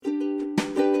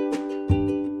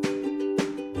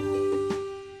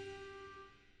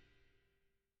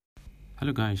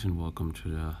Hello, guys, and welcome to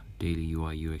the Daily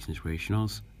UI UX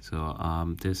Inspirationals.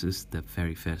 This is the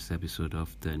very first episode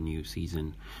of the new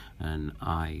season, and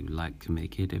I like to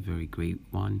make it a very great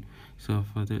one. So,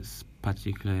 for this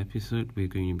particular episode, we're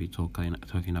going to be talking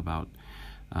about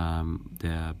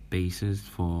the basis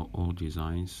for all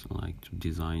designs, like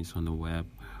designs on the web.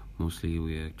 Mostly,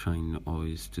 we're trying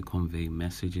always to convey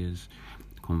messages,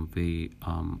 convey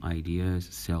ideas,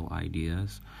 sell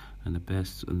ideas. And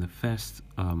the first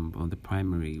or the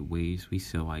primary ways we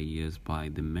sell ideas by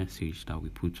the message that we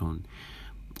put on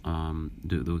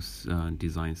those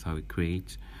designs that we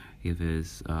create. If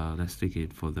it's let's take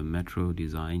it for the Metro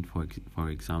design, for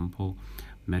example.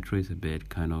 Metro is a bit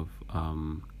kind of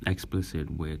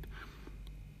explicit with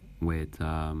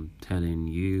telling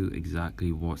you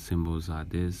exactly what symbols are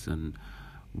this and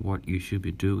what you should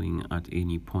be doing at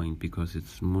any point, because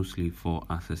it's mostly for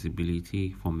accessibility,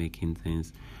 for making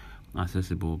things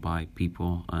accessible by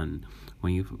people. And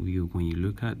when you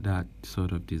look at that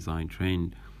sort of design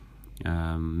trend,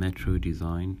 Metro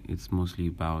design, it's mostly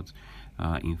about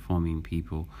informing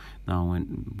people. Now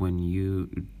when you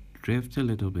drift a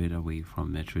little bit away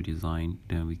from Metro design,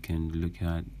 then we can look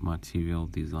at material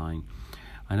design.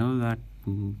 I know that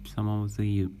some of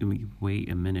the wait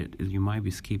a minute, you might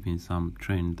be skipping some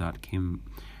trend that came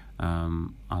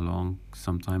along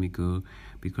some time ago,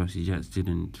 because we just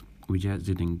didn't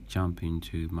jump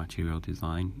into material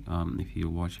design. If you're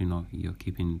watching or you're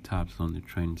keeping tabs on the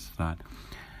trends that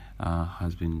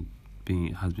has been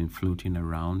floating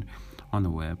around on the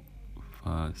web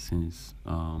since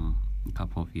a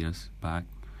couple of years back,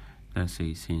 let's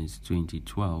say since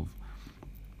 2012.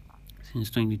 Since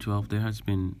 2012, there has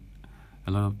been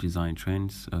a lot of design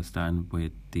trends, starting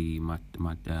with the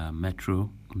Metro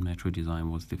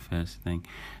design was the first thing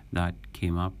that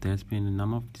came up. There's been a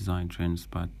number of design trends,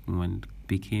 but when it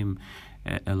became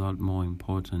a lot more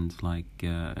important, like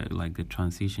the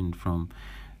transition from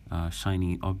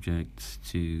shiny objects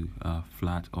to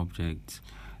flat objects,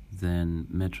 then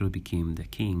Metro became the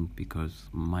king, because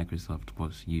Microsoft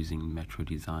was using Metro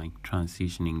design,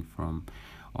 transitioning from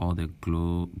all the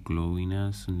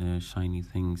glowiness and the shiny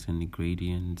things and the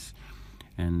gradients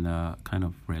and kind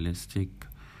of realistic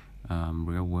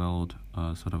real world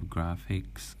sort of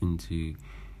graphics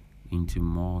into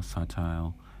more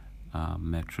subtle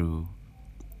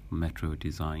Metro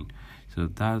design. So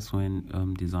that's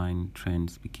when design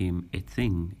trends became a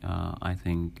thing. I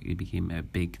think it became a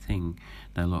big thing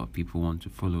that a lot of people want to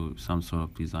follow some sort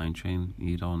of design trend,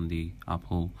 either on the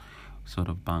Apple sort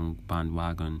of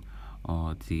bandwagon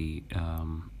or the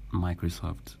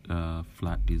Microsoft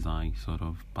flat design sort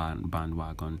of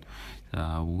bandwagon.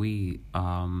 I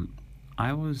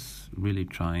was really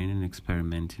trying and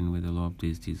experimenting with a lot of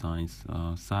these designs.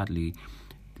 Sadly,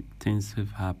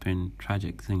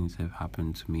 tragic things have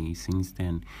happened to me since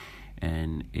then,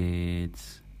 and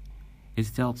it's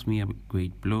dealt me a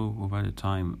great blow over the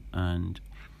time, and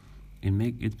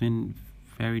it's been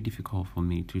very difficult for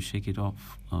me to shake it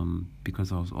off,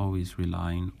 because I was always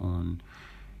relying on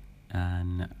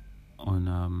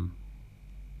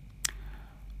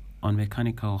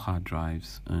mechanical hard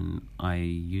drives, and I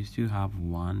used to have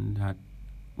one that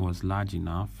was large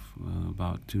enough,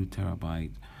 about 2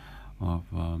 terabytes of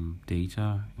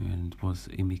data, and it was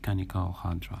a mechanical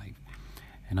hard drive,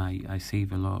 and I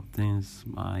save a lot of things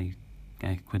I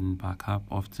couldn't back up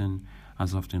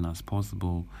as often as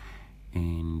possible,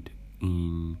 and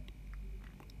in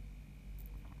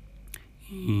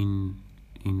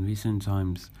recent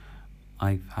times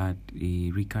I've had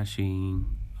a ricocheting,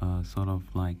 sort of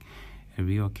like a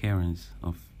reoccurrence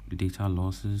of data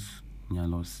losses. I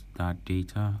lost that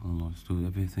data, I lost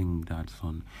everything that's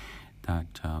on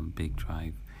that big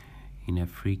drive. In a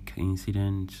freak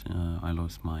incident, I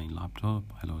lost my laptop,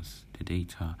 I lost the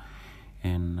data,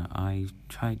 and I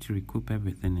tried to recoup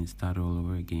everything and start all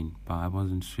over again, but I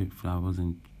wasn't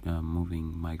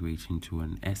migrating to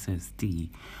an SSD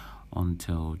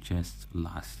until just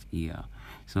last year.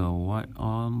 So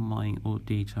all my old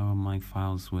data, all my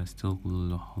files were still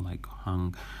like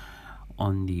hung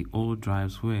on the old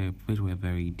drives, which were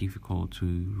very difficult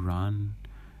to run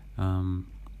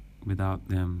without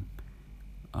them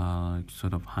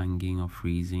sort of hanging or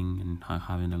freezing and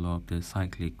having a lot of the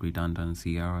cyclic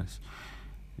redundancy errors.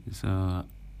 So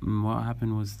what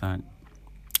happened was that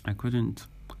I couldn't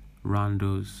run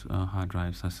those hard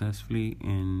drives successfully,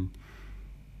 and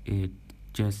it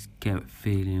just kept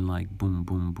failing, like boom,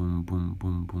 boom, boom, boom,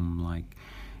 boom, boom, like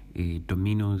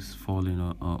dominoes falling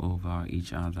over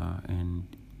each other. And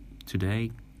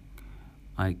today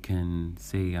I can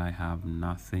say I have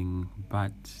nothing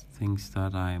but things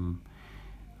that I am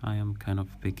kind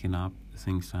of picking up,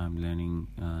 things I'm learning,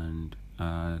 and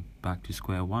back to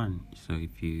square one. So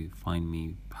if you find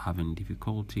me having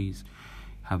difficulties,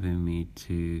 having me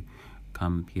to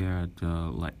come here to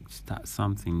like start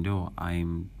something, though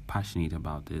I'm passionate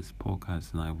about this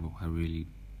podcast, and I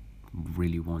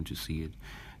really want to see it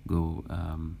go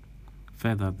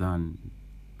further than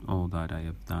all that I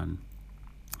have done.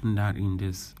 And that in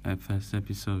this first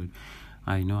episode,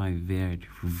 I know I veered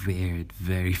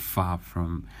very far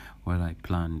from what I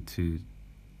planned to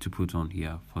put on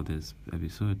here for this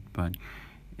episode, but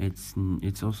it's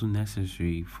also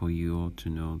necessary for you all to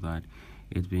know that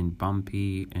it's been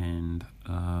bumpy, and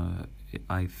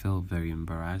I feel very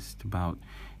embarrassed about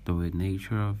the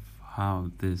nature of how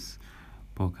this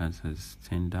podcast has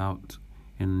turned out.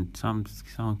 In some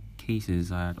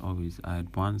cases, I had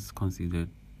once considered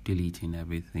deleting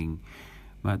everything,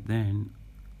 but then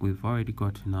we've already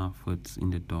gotten our foot in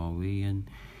the doorway,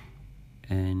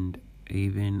 and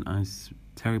even as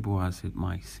terrible as it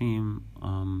might seem,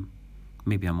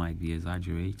 maybe I might be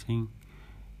exaggerating.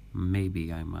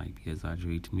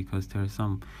 Because there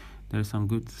are some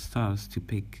good stars to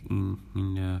pick in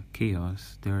the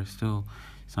chaos. There are still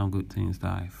some good things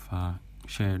that I've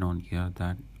shared on here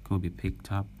that could be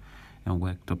picked up and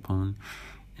worked upon,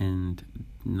 and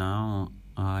now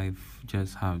I've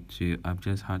just had to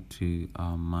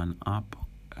man up,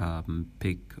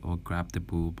 pick or grab the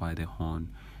bull by the horn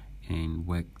and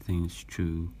work things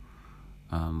through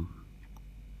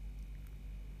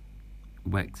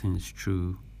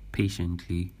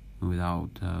patiently,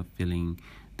 without feeling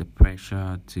the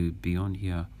pressure to be on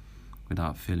here,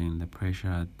 without feeling the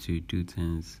pressure to do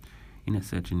things in a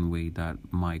certain way that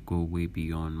might go way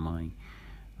beyond my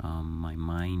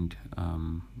mind,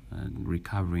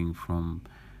 recovering from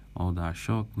all that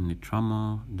shock and the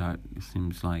trauma that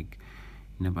seems like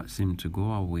never seem to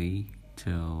go away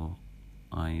till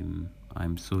I'm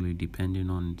solely depending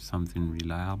on something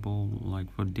reliable, like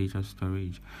for data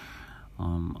storage.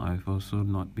 I've also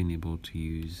not been able to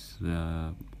use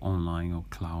the online or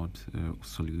cloud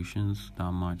solutions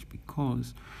that much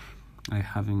because I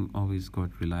haven't always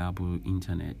got reliable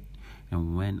internet,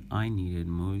 and when I need it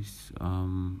most,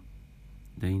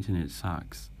 the internet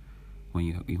sucks. When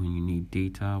you need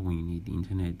data, when you need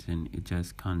internet, and it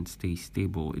just can't stay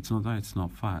stable. It's not that it's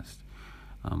not fast.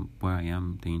 Where I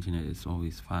am, the internet is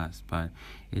always fast, but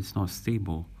it's not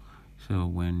stable. So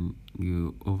when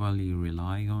you overly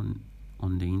rely on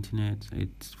the internet,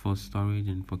 it's for storage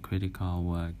and for critical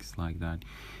works like that.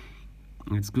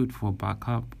 It's good for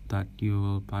backup, that you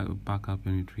will backup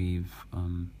and retrieve,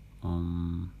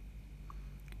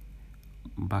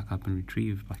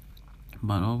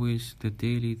 but always the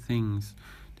daily things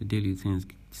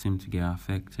seem to get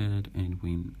affected. And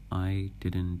when I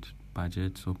didn't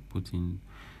budget or put in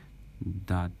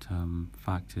that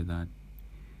factor, that,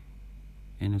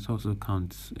 and it also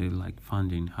counts like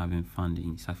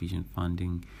having sufficient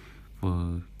funding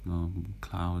for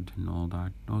cloud and all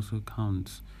that also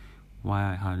counts.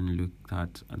 Why I hadn't looked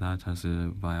at that as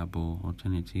a viable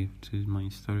alternative to my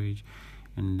storage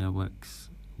and the works.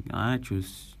 I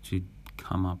chose to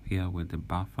come up here with the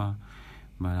buffer,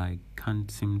 but I can't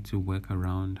seem to work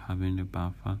around having a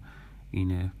buffer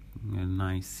in a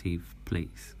nice safe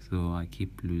place. So I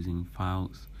keep losing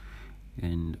files,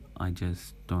 and I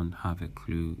just don't have a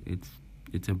clue.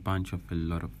 It's a bunch of a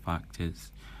lot of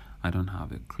factors. I don't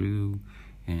have a clue,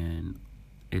 and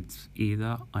it's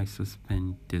either I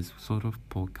suspend this sort of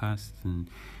podcast and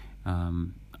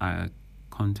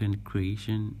content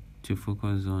creation to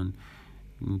focus on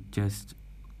just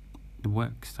the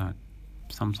works that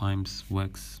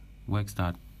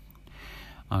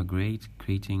are great,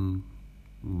 creating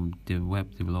the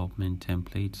web development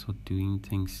templates or doing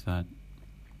things that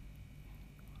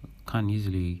can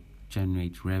easily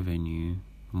generate revenue,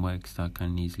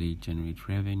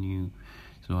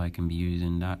 so I can be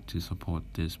using that to support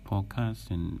this podcast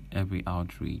and every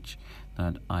outreach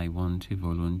that I want to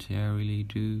voluntarily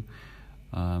do,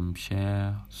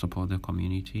 share, support the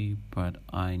community. But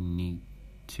I need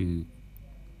to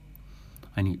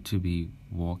be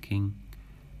walking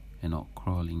and not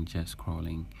just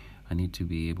crawling. I need to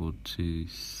be able to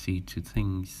see to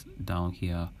things down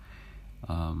here,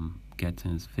 get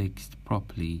things fixed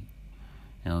properly,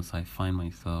 else I find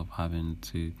myself having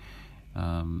to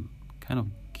kind of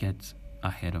get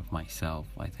ahead of myself.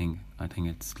 I think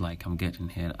it's like I'm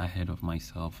getting ahead of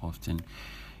myself often,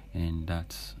 and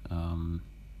that's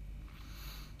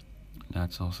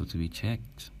also to be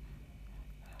checked.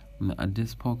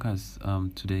 This podcast,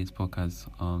 today's podcast,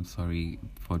 sorry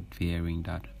for veering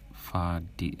that far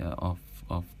off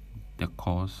the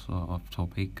course of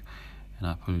topic, and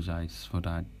I apologize for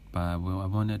that. But I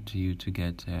wanted you to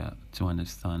get to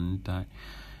understand that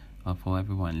for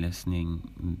everyone listening,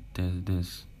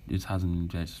 it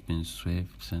hasn't just been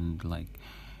swift, and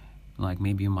like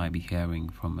maybe you might be hearing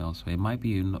from elsewhere. It might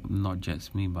be not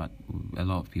just me, but a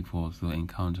lot of people also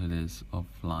encounter this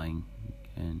offline,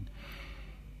 and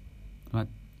but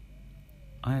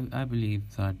I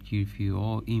believe that if you're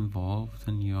all involved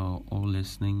and you're all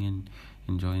listening and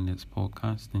enjoying this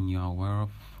podcast, and you're aware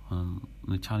of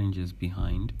the challenges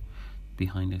behind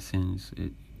the scenes,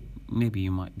 maybe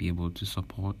you might be able to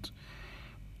support.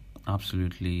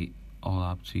 Absolutely, all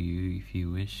up to you. If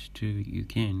you wish to, you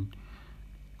can,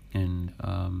 and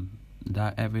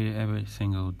that every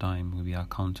single dime will be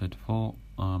accounted for,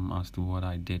 as to what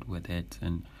I did with it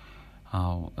and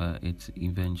how it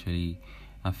eventually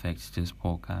affects this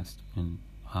podcast and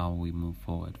how we move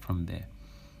forward from there.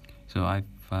 So I've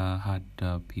had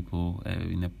people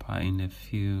in a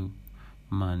few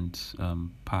months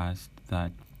past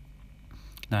that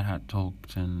had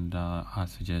talked and had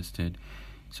suggested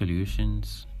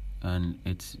solutions, and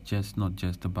it's not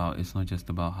just about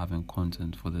having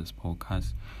content for this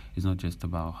podcast. It's not just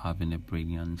about having a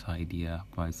brilliant idea,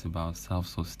 but it's about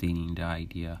self-sustaining the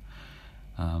idea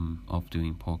of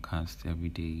doing podcasts every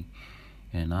day.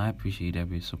 And I appreciate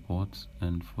every support,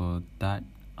 and for that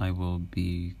I will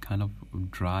be kind of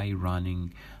dry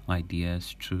running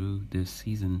ideas through this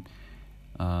season.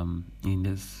 In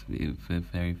this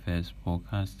very first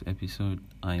podcast episode,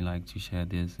 I like to share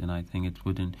this, and I think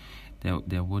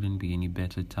there wouldn't be any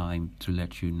better time to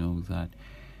let you know that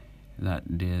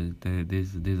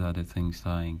these are the things that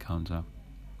I encounter.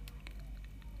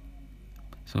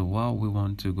 So what we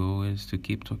want to go is to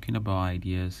keep talking about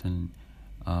ideas and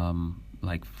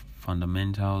like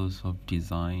fundamentals of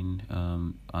design,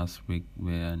 as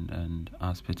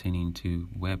as pertaining to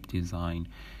web design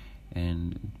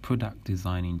and product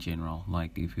design in general.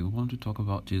 Like, if you want to talk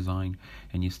about design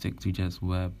and you stick to just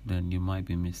web, then you might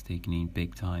be mistaken in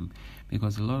big time,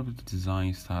 because a lot of the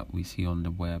designs that we see on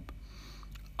the web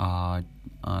are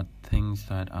things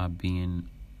that are being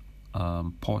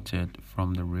ported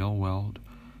from the real world.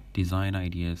 Design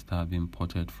ideas that have been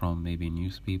ported from maybe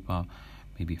newspaper,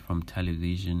 maybe from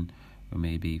television, or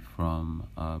maybe from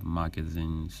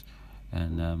magazines,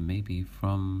 and maybe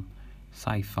from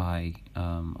sci-fi.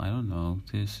 I don't know.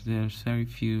 There's very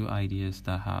few ideas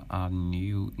that are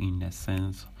new in a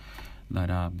sense that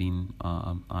are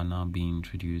now being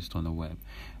introduced on the web.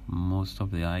 Most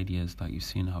of the ideas that you've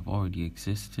seen have already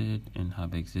existed, and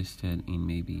have existed in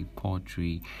maybe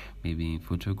poetry, maybe in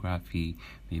photography,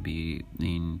 maybe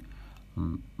in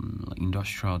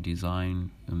industrial design,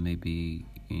 and maybe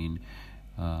in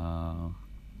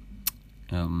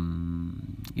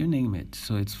you name it.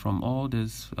 So it's from all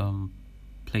these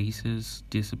places,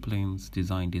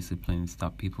 design disciplines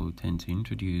that people tend to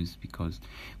introduce, because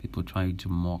people try to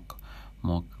mock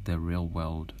the real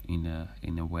world in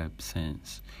a web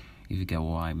sense, if you get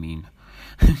what I mean.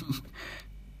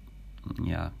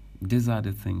 Yeah, these are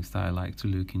the things that I like to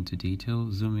look into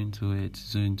detail, zoom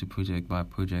into project by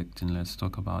project, and let's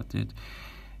talk about it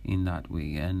in that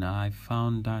way. And I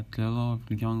found that a lot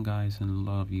of young guys and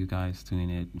a lot of you guys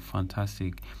doing it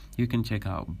fantastic. You can check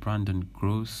out Brandon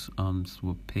Gross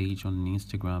page on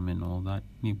Instagram and all that.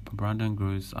 Brandon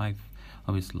Gross, I've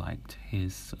always liked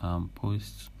his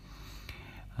posts.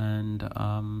 And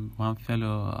one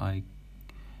fellow I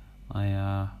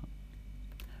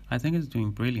think is doing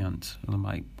brilliant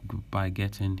by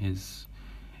getting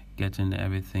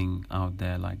everything out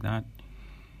there like that.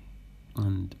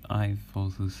 And I've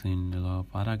also seen a lot of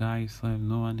other guys.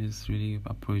 No one has really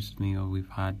approached me, or we've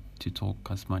had to talk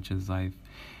as much as I've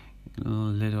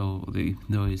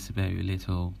though it's very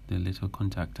little, the little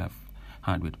contact I've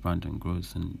had with Brandon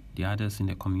Gross and the others in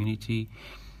the community.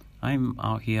 I'm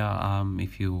out here.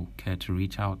 If you care to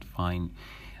reach out, fine.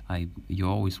 You're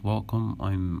always welcome.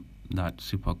 I'm that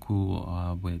super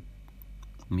cool with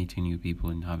meeting new people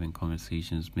and having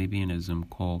conversations, maybe in a Zoom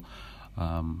call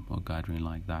or gathering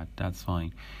like that. That's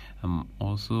fine. I'm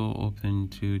also open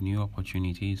to new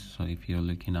opportunities. So if you're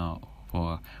looking out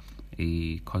for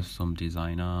a custom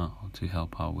designer to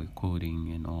help out with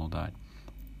coding and all that,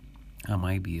 I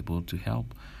might be able to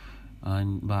help.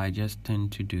 But I just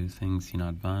tend to do things in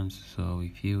advance. So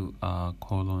if you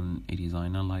call on a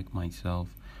designer like myself,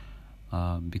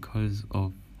 because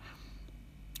of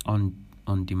on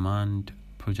demand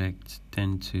projects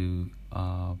tend to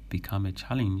become a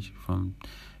challenge from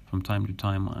time to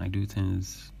time. I do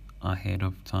things ahead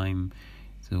of time,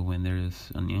 so when there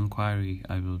is an inquiry,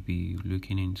 I will be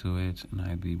looking into it and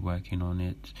I'll be working on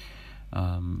it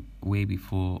way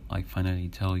before I finally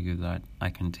tell you that I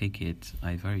can take it.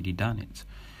 I've already done it.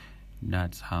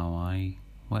 That's how I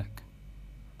work,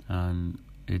 and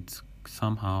it's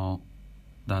somehow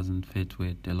doesn't fit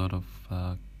with a lot of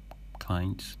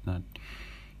clients that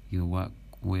you work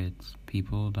with,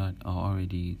 people that are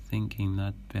already thinking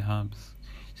that perhaps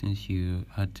since you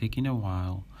had taken a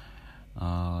while,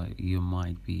 you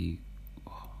might be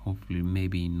hopefully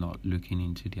maybe not looking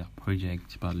into their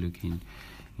project but looking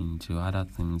into other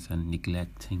things and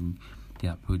neglecting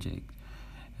their project.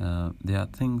 There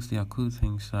are cool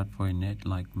things that for a nerd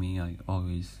like me I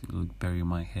always bury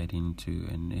my head into,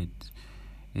 and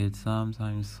it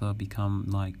sometimes become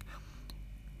like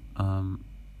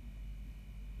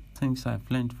things I've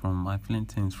learned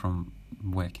things from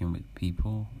working with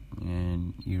people,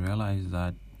 and you realize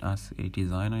that as a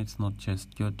designer, it's not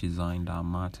just your design that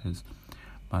matters,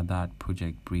 but that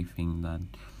project briefing that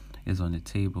is on the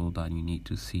table that you need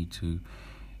to see to.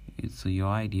 So your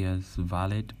idea is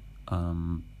valid,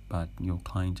 but your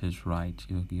client is right,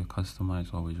 your customer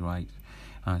is always right,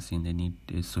 as in they need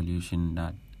a solution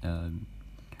that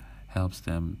helps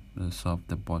them solve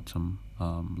the bottom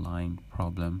line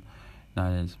problem.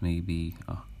 That is maybe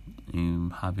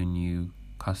having new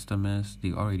customers.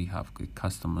 They already have a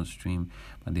customer stream,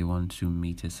 but they want to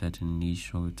meet a certain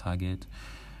niche or target.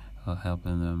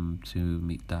 Helping them to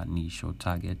meet that niche or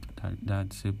target.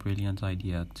 That's a brilliant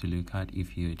idea to look at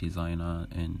if you're a designer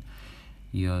and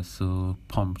you're so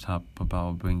pumped up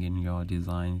about bringing your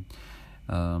design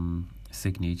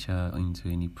signature into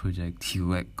any project you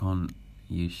work on.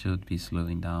 You should be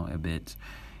slowing down a bit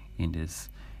in this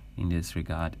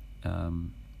regard.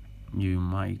 You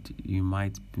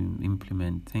might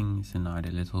implement things and add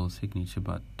a little signature,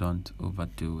 but don't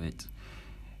overdo it.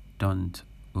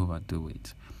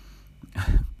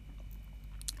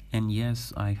 And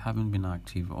yes, I haven't been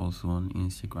active also on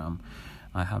Instagram.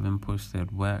 I haven't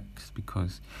posted works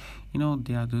because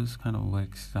there are those kind of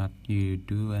works that you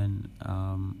do and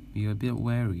you're a bit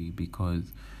wary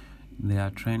because there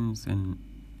are trends, and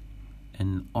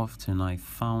often I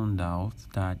found out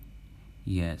that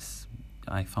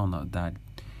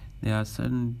there are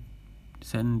certain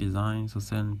designs or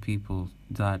certain people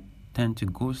that tend to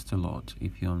ghost a lot.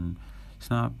 If you're on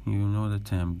Snap, you know the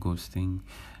term ghosting.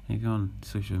 If you're on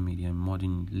social media,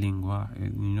 modern lingua,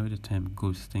 you know the term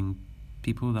ghosting.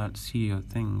 People that see your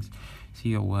things, see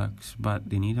your works, but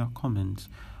they need a comment,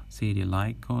 say they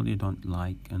like or they don't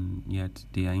like, and yet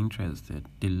they are interested.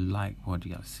 They like what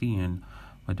they are seeing,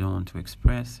 but don't want to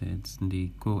express it, and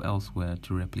they go elsewhere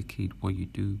to replicate what you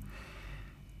do.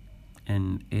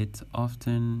 And it's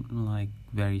often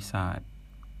very sad.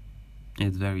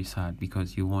 It's very sad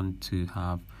because you want to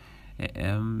have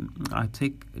I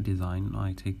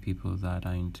take people that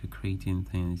are into creating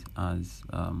things as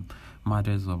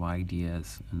mothers of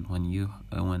ideas, and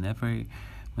when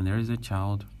there is a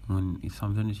child, when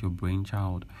something is your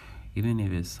brainchild, even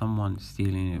if it's someone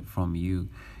stealing it from you,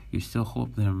 you still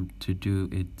hope them to do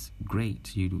it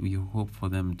great. You hope for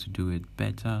them to do it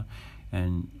better,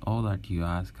 and all that you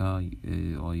ask or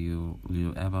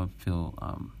you ever feel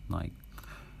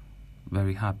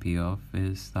very happy of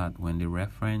is that when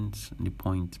they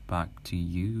point back to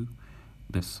you,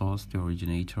 the source, the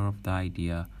originator of the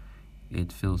idea,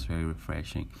 it feels very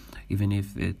refreshing. Even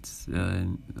if it's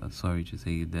sorry to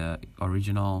say the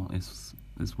original is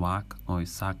whack or it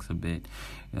sucks a bit,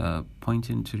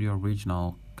 pointing to the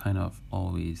original kind of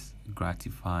always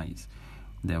gratifies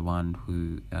the one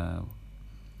who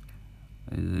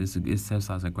it serves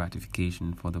as a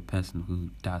gratification for the person who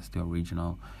does the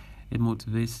original. It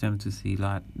motivates them to see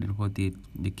that what they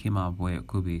came up with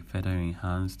could be further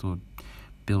enhanced or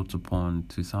built upon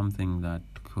to something that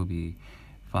could be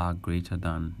far greater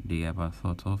than they ever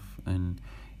thought of, and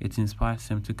it inspires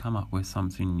them to come up with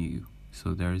something new.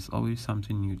 So there is always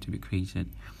something new to be created,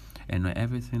 and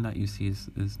everything that you see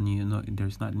is new. No,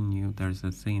 there's nothing new. There's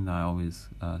a saying that I always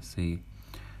say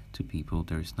to people: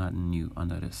 there's nothing new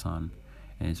under the sun,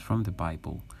 and it's from the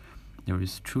Bible. There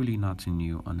is truly nothing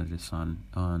new under the sun,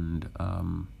 and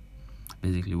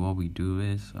basically what we do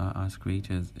is as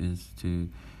creators is to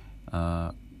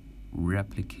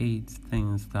replicate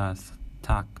things that's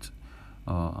tucked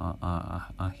or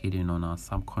are hidden on our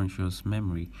subconscious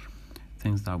memory,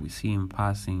 things that we see in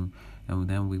passing, and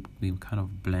then we kind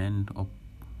of blend or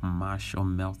mash or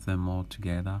melt them all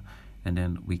together, and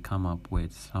then we come up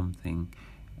with something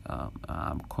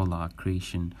called our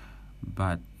creation.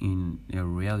 But in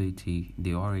reality,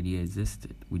 they already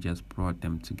existed. We just brought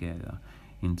them together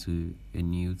into a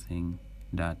new thing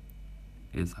that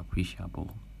is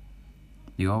appreciable.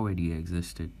 They already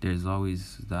existed. There's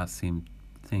always that same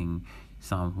thing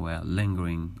somewhere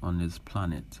lingering on this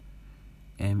planet,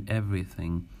 and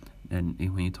everything. And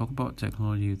when you talk about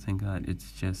technology, you think that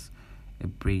it's just a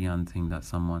brilliant thing that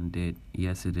someone did.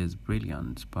 Yes, it is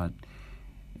brilliant, but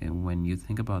when you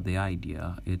think about the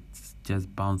idea, it's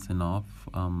just bouncing off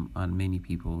on many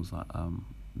people's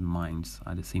minds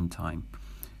at the same time.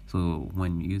 So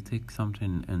when you take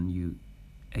something and you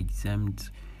exempt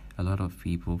a lot of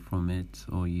people from it,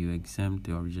 or you exempt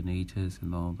the originators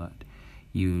and all that,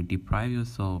 you deprive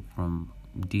yourself from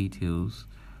details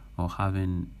or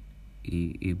having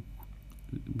a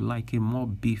like a more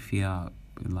beefier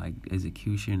like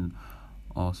execution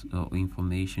or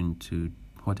information to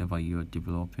whatever you're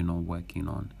developing or working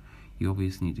on. You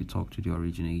always need to talk to the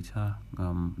originator,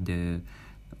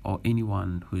 or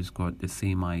anyone who's got the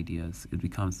same ideas. It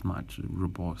becomes much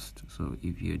robust. So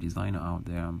if you're a designer out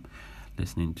there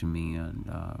listening to me and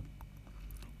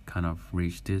kind of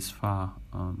reached this far,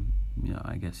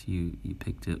 I guess you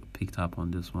picked up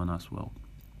on this one as well.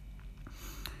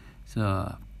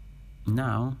 So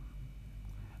now,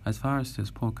 as far as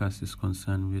this podcast is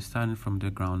concerned, we're starting from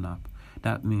the ground up.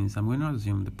 That means I'm going to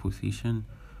assume the position.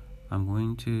 I'm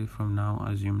going to, from now,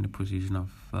 assume the position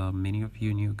of many of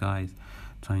you new guys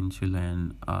trying to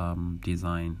learn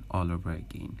design all over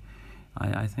again.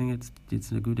 I think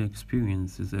it's a good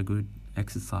experience. It's a good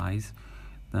exercise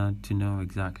to know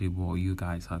exactly what you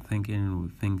guys are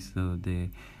thinking, things, the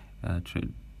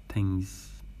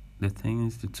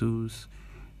tools,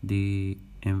 the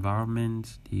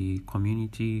environment, the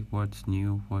community, what's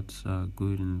new, what's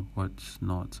good and what's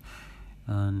not,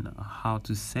 and how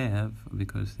to serve,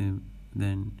 because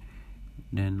then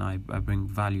I bring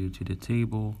value to the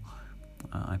table.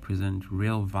 I present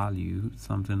real value,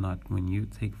 something that when you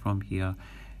take from here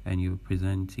and you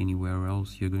present anywhere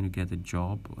else, you're going to get a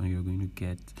job, or you're going to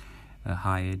get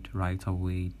hired right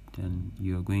away, and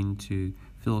you're going to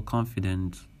feel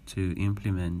confident to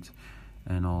implement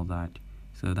and all that.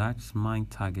 So that's my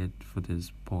target for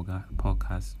this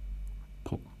podcast.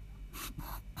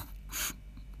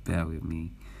 Bear with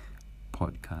me.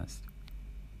 Podcast.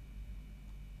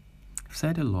 I've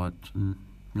said a lot.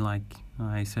 Like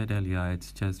I said earlier,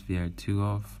 it's just veered too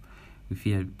off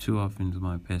into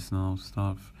my personal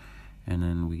stuff, and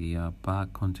then we are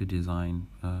back onto design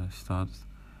stuff,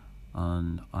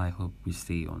 and I hope we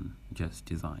stay on just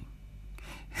design.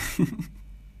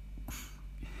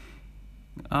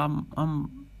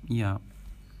 Yeah.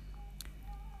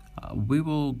 We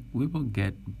will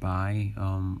get by.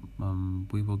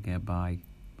 We will get by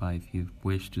if you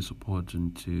wish to support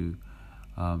and to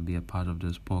be a part of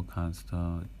this podcast.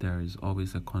 There is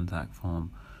always a contact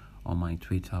form on my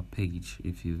Twitter page.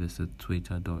 If you visit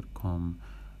twitter.com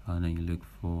and then you look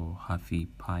for Huffy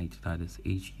Piet, that is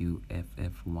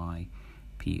HUFFYPIET,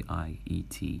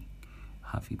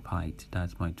 Huffy Piet.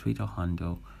 That's my Twitter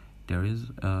handle. There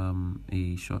is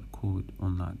a short code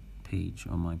on that page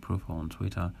on my profile on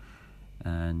Twitter,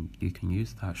 and you can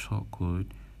use that short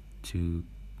code to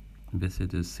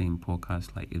visit the same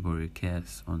podcast, like it will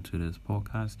request onto this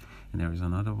podcast. And there is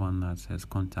another one that says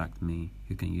contact me.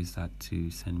 You can use that to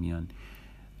send me an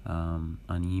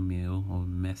email or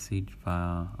message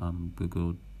via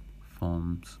Google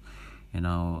Forms, and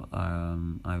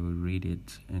I will read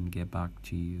it and get back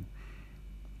to you.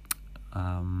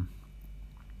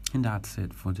 And that's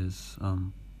it for this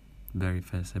very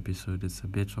first episode. It's a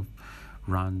bit of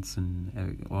rants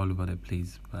and all over the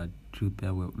place, but do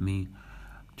bear with me.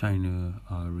 Trying to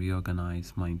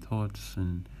reorganize my thoughts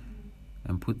and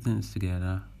put things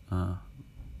together.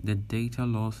 The data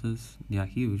losses, they are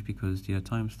huge, because there are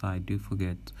times that I do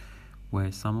forget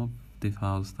where some of the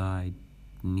files that I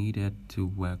needed to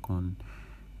work on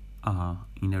are.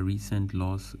 In a recent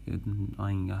loss,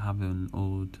 I have an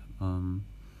old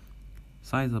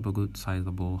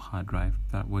sizable hard drive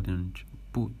that wouldn't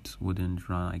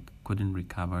run. I couldn't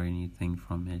recover anything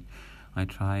from it. I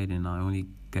tried and I only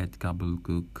get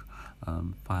gobbledygook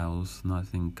files.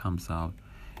 Nothing comes out,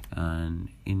 and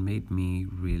it made me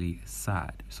really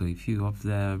sad. So if you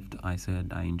observed, I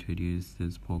said I introduced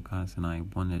this podcast and I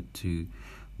wanted to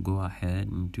go ahead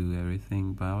and do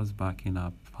everything, but I was backing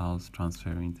up files,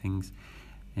 transferring things,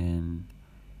 and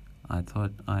I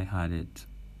thought I had it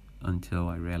until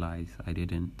I realized I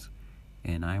didn't,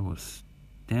 and I was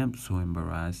damn so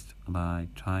embarrassed. But I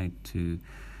tried to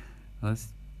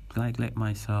let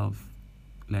myself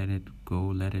let it go,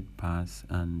 let it pass,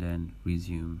 and then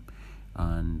resume.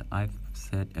 And I've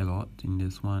said a lot in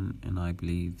this one, and I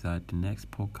believe that the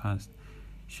next podcast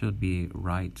should be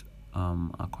right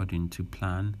according to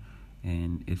plan,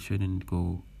 and it shouldn't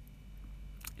go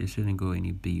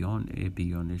any beyond. It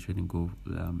shouldn't go.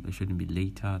 It shouldn't be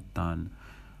later than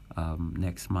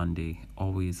next Monday.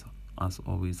 As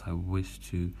always, I wish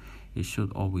to. It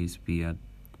should always be at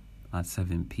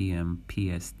 7 p.m.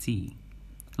 PST.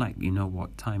 like, you know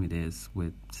what time it is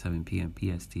with 7 p.m.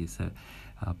 PST, so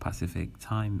Pacific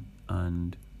time,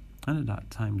 and under that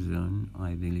time zone,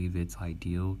 I believe it's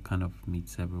ideal, kind of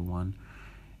meets everyone.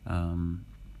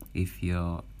 If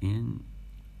you're in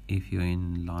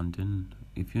London,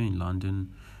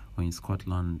 or in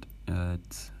Scotland,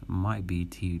 it might be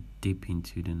too deep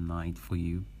into the night for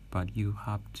you, but you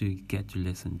have to get to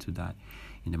listen to that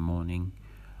in the morning.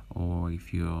 Or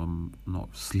if you're not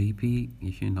sleepy,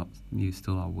 if you're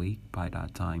still awake by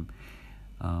that time,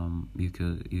 you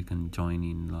can join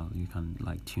in. You can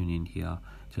like tune in here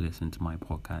to listen to my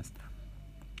podcast.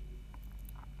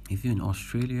 If you're in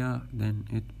Australia, then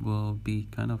it will be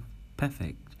kind of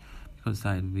perfect, because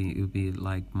it'll be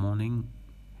like morning.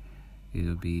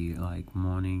 It'll be like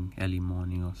morning, early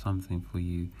morning or something for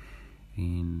you,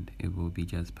 and it will be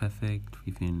just perfect.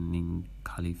 Even in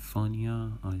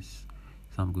California,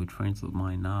 some good friends of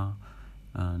mine now,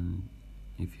 and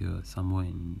if you're somewhere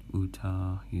in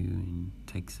Utah, you in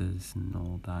Texas and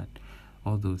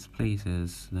all those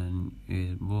places, then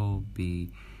it will be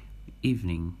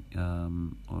evening,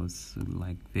 or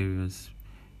like various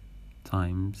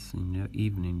times in the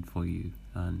evening for you,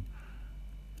 and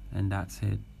that's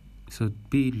it. So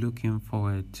be looking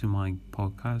forward to my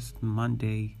podcast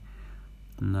Monday.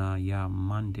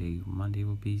 Monday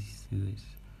will be this.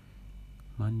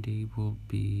 Monday will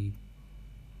be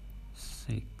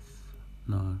 6th.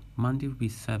 No, Monday will be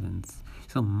 7th.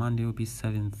 So Monday will be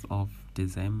 7th of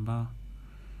December.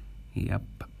 Yep,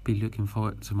 be looking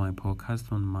forward to my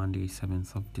podcast on Monday,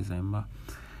 7th of December.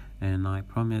 And I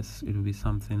promise it will be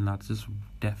something that's just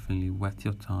definitely worth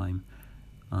your time.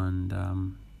 And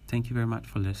thank you very much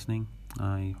for listening.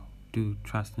 I do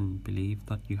trust and believe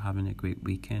that you're having a great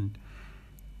weekend.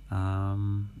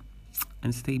 And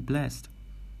stay blessed.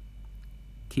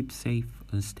 Keep safe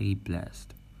and stay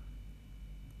blessed.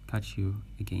 Catch you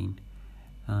again.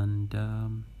 And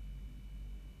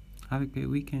have a great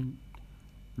weekend.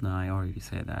 No, I already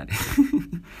said that.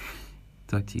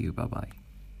 Talk to you. Bye-bye.